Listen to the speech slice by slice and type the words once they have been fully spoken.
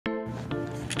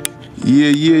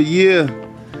Yeah.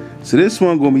 So this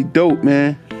one gonna be dope,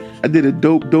 man. I did a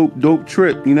dope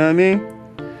trip, you know what I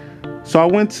mean? So I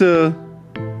went to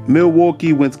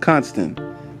Milwaukee, Wisconsin.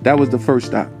 That was the first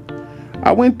stop.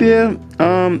 I went there,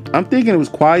 I'm thinking it was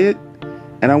quiet,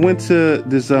 and I went to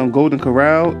this Golden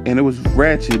Corral, and it was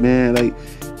ratchet, man. Like,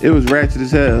 it was ratchet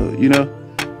as hell, you know?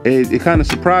 It kind of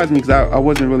surprised me because I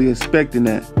wasn't really expecting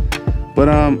that. But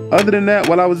other than that,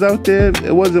 while I was out there,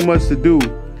 it wasn't much to do.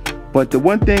 But the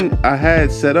one thing I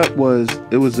had set up was,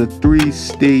 it was a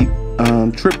 3-state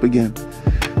trip again.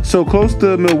 So close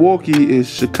to Milwaukee is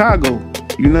Chicago,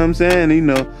 you know what I'm saying? You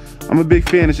know, I'm a big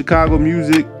fan of Chicago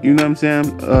music, you know what I'm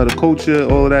saying? The culture,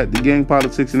 all of that, the gang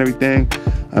politics and everything,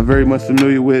 I'm very much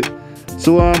familiar with.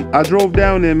 So I drove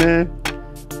down there, man.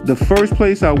 The first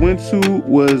place I went to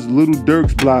was Little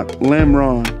Dirk's block,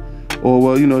 Lamron. Or,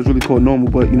 well, you know, it's really called Normal,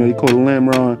 but, you know, they call it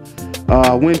Lamron.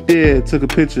 I went there, took a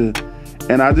picture.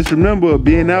 And I just remember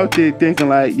being out there thinking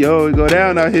like, yo, go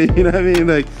down out here, you know what I mean?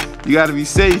 Like, you gotta be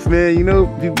safe, man. You know,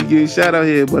 people getting shot out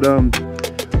here. But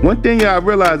one thing I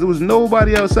realized, there was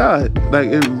nobody outside. Like,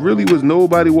 it really was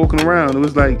nobody walking around. It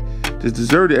was like just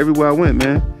deserted everywhere I went,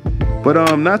 man. But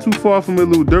not too far from where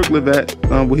Little Dirk live at,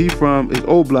 where he from, is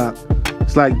Oblock.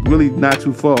 It's like really not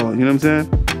too far, you know what I'm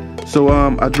saying? So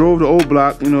I drove to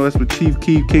Oblock, you know, that's where Chief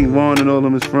Keef, King Von and all of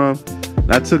them is from.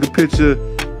 And I took a picture,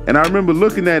 and I remember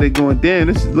looking at it going, damn,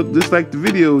 this look just like the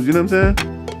videos, you know what I'm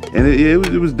saying? And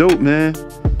it was dope, man.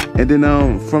 And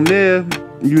then from there,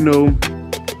 you know,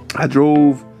 I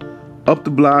drove up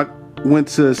the block, went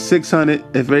to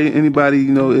 600. If anybody,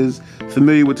 you know, is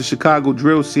familiar with the Chicago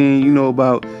drill scene, you know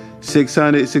about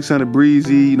 600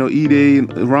 Breezy, you know, E-Day,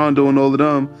 and Rondo and all of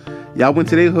them. Yeah, I went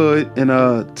to their hood and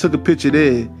took a picture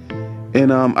there.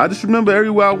 And I just remember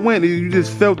everywhere I went, you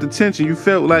just felt the tension. You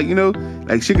felt like, you know,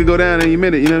 like shit could go down any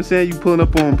minute, you know what I'm saying? You pulling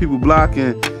up on people's block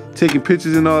and taking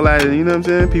pictures and all that, and you know what I'm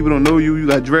saying? People don't know you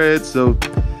got dreads, so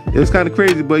it was kind of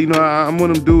crazy. But, you know, I'm one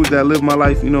of them dudes that live my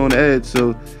life, you know, on the edge,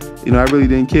 so, you know, I really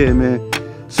didn't care, man.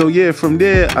 So, yeah, from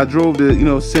there, I drove to, you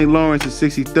know, St. Lawrence to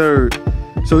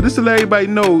 63rd. So just to let everybody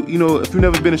know, you know, if you've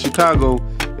never been to Chicago,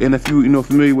 and if you know,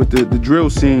 familiar with the drill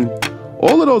scene,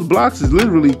 all of those blocks is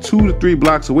literally 2 to 3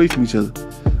 blocks away from each other.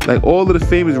 Like, all of the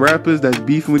famous rappers that's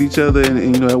beefing with each other and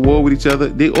you know, at war with each other,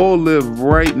 they all live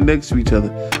right next to each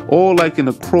other, all like in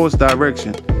a cross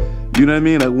direction. You know what I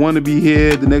mean? Like, one to be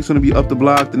here, the next one to be up the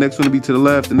block, the next one to be to the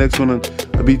left, the next one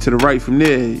to be to the right from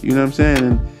there. You know what I'm saying?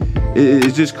 And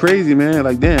it's just crazy, man.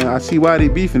 Like, damn, I see why they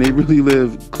beefing. They really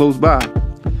live close by.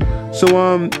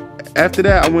 So after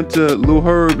that, I went to Lil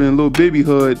Herb and Lil Bibby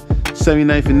Hood,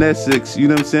 79th and ESSEX. You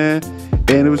know what I'm saying?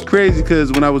 And it was crazy because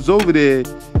when I was over there,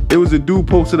 it was a dude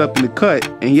posted up in the cut,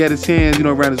 and he had his hands, you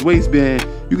know, around his waistband.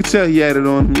 You could tell he had it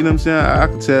on him, you know what I'm saying? I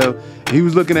could tell. And he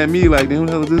was looking at me like, damn, who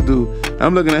the hell is this dude?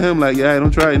 I'm looking at him like, yeah,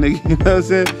 don't try it, nigga, you know what I'm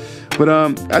saying? But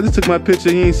I just took my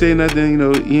picture. He ain't say nothing, you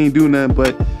know, he ain't do nothing.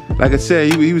 But like I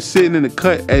said, he was sitting in the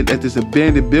cut at this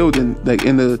abandoned building, like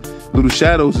in the little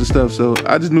shadows and stuff. So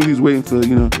I just knew he was waiting for,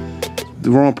 you know, the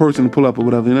wrong person to pull up or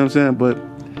whatever, you know what I'm saying? But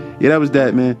yeah, that was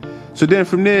that, man. So then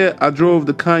from there, I drove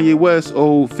to Kanye West's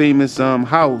old famous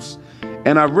house.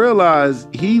 And I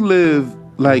realized he lived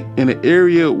like in an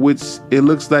area which it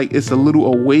looks like it's a little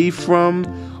away from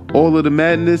all of the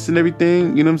madness and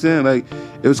everything. You know what I'm saying? Like,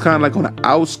 it was kind of like on the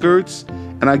outskirts.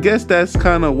 And I guess that's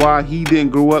kind of why he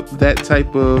didn't grow up that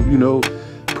type of, you know,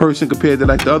 person compared to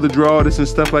like the other draw artists and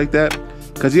stuff like that.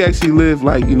 Because he actually lived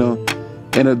like, you know,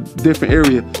 in a different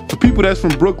area. For people that's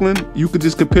from Brooklyn, you could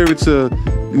just compare it to,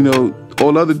 you know,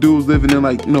 all other dudes living in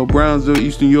like, you know, Brownsville,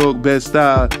 Eastern York,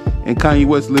 Bed-Stuy, and Kanye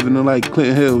West living in like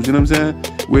Clinton Hills, you know what I'm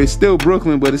saying? Where it's still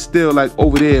Brooklyn, but it's still like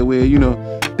over there where, you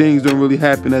know, things don't really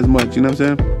happen as much, you know what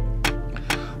I'm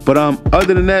saying? But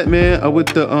other than that, man, I went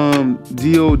to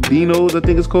Dinos, I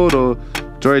think it's called, or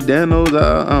Giordano's,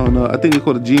 I don't know. I think it's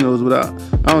called the Geno's, but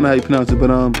I don't know how you pronounce it.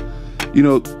 But you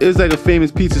know, it's like a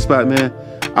famous pizza spot, man.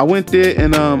 I went there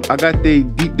and I got their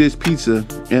deep dish pizza,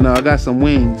 and I got some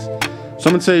wings. So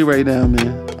I'm gonna tell you right now,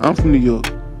 man, I'm from New York,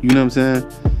 you know what I'm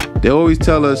saying? They always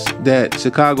tell us that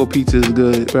Chicago pizza is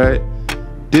good, right?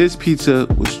 This pizza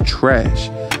was trash.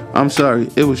 I'm sorry,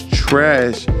 it was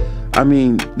trash. I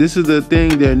mean, this is the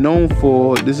thing they're known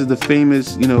for. This is the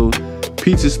famous, you know,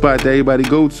 pizza spot that everybody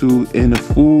go to, and the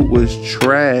food was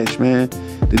trash, man.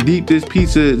 The deep dish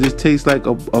pizza just tastes like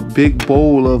a big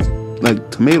bowl of like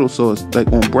tomato sauce,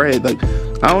 like on bread. Like,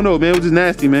 I don't know, man, it was just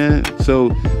nasty, man. So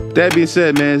that being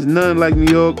said, man, it's nothing like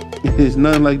New York. It's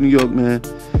nothing like New York, man,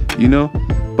 you know.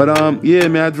 But yeah,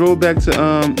 man, I drove back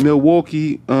to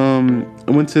Milwaukee. I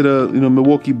went to the, you know,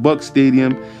 Milwaukee Bucks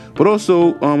Stadium. But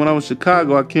also when I was in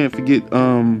Chicago, I can't forget,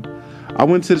 I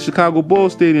went to the Chicago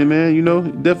Bulls Stadium, man. You know,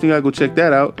 definitely gotta go check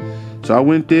that out. So I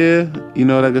went there. You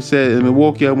know, like I said, in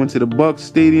Milwaukee, I went to the Bucks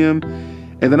Stadium,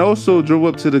 and then I also drove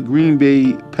up to the Green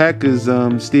Bay Packers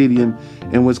Stadium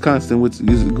in Wisconsin, which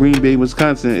is Green Bay,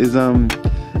 Wisconsin. Is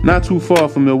not too far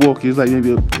from Milwaukee. It's like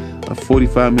maybe a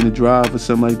 45-minute drive or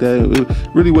something like that.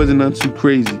 It really wasn't nothing too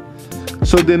crazy.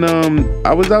 So then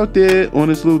I was out there on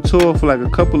this little tour for like a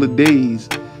couple of days.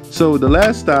 So the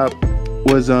last stop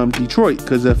was Detroit,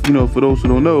 because if you know, for those who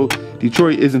don't know,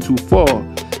 Detroit isn't too far.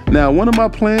 Now, one of my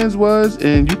plans was,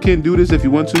 and you can do this if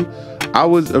you want to, I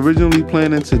was originally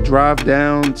planning to drive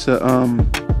down to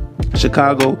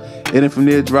Chicago, and then from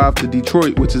there drive to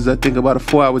Detroit, which is I think about a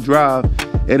 4-hour drive,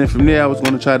 and then from there I was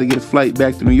going to try to get a flight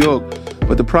back to New York.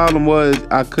 But the problem was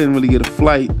I couldn't really get a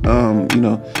flight. You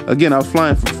know, again, I was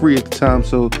flying for free at the time,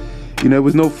 so you know, there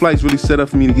was no flights really set up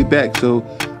for me to get back. So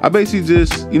I basically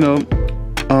just, you know,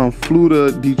 flew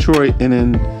to Detroit and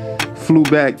then flew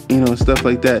back, you know, stuff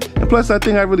like that. And plus, I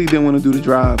think I really didn't want to do the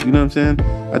drive. You know what I'm saying?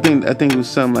 I think it was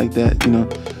something like that, you know.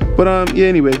 But yeah,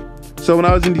 anyway. So when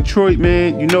I was in Detroit,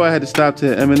 man, you know, I had to stop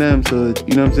to M&M. So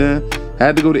you know what I'm saying? I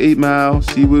had to go to 8 Mile,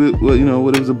 see what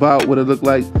it was about, what it looked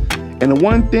like. And the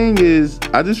one thing is,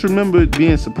 I just remember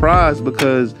being surprised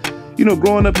because, you know,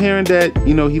 growing up hearing that,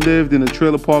 you know, he lived in a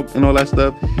trailer park and all that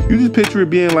stuff, you just picture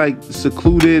it being like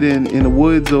secluded in the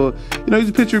woods, or, you know, you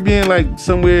just picture it being like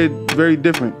somewhere very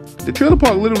different. The trailer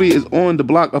park literally is on the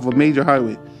block of a major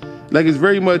highway. Like, it's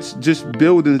very much just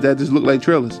buildings that just look like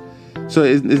trailers. So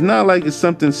it's not like it's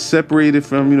something separated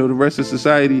from, you know, the rest of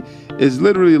society. It's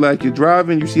literally like you're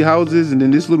driving, you see houses, and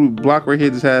then this little block right here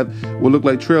just have what look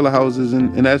like trailer houses,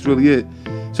 and that's really it.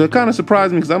 So it kind of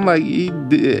surprised me because I'm like, he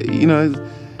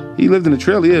lived in a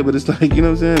trailer, yeah, but it's like, you know what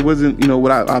I'm saying? It wasn't, you know,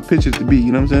 what I pictured it to be,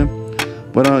 you know what I'm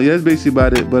saying? But yeah, that's basically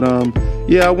about it. But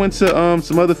yeah, I went to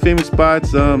some other famous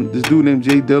spots. This dude named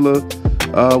Jay Dilla,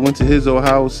 went to his old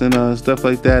house and stuff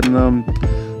like that. And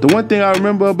the one thing I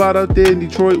remember about out there in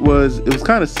Detroit was it was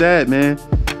kind of sad, man.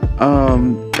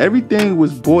 Everything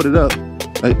was boarded up.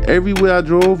 Like, everywhere I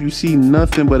drove, you see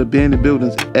nothing but abandoned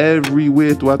buildings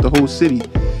everywhere throughout the whole city.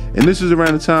 And this was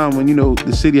around the time when, you know,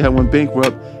 the city had went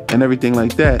bankrupt and everything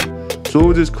like that. So it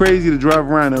was just crazy to drive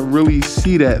around and really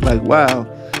see that. Like, wow.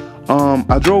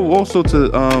 I drove also to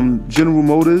General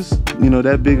Motors, you know,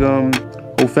 that big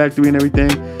whole factory and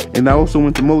everything. And I also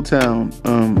went to Motown,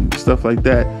 stuff like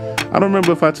that. I don't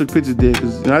remember if I took pictures there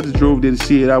because, you know, I just drove there to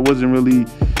see it. I wasn't really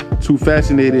too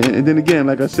fascinated. And then again,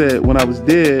 like I said, when I was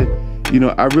there, you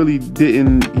know, I really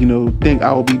didn't, you know, think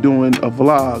I would be doing a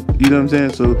vlog. You know what I'm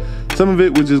saying? So some of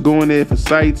it was just going there for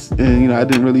sights, and, you know, I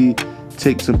didn't really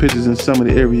take some pictures in some of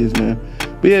the areas, man.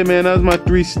 But yeah, man, that was my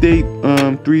 3-state,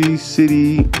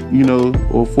 3-city, you know,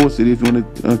 or 4-city if you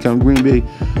want to count Green Bay,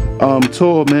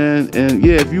 tour, man. And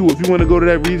yeah, if you want to go to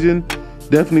that region,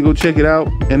 definitely go check it out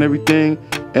and everything.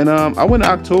 And I went in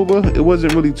October. It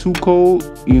wasn't really too cold.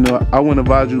 You know, I wouldn't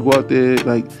advise you to go out there,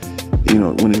 like, you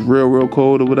know, when it's real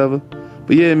cold or whatever.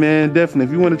 But yeah, man, definitely,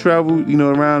 if you want to travel, you know,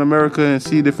 around America and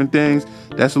see different things,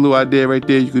 that's a little idea right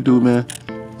there you could do, man.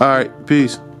 All right,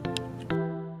 peace.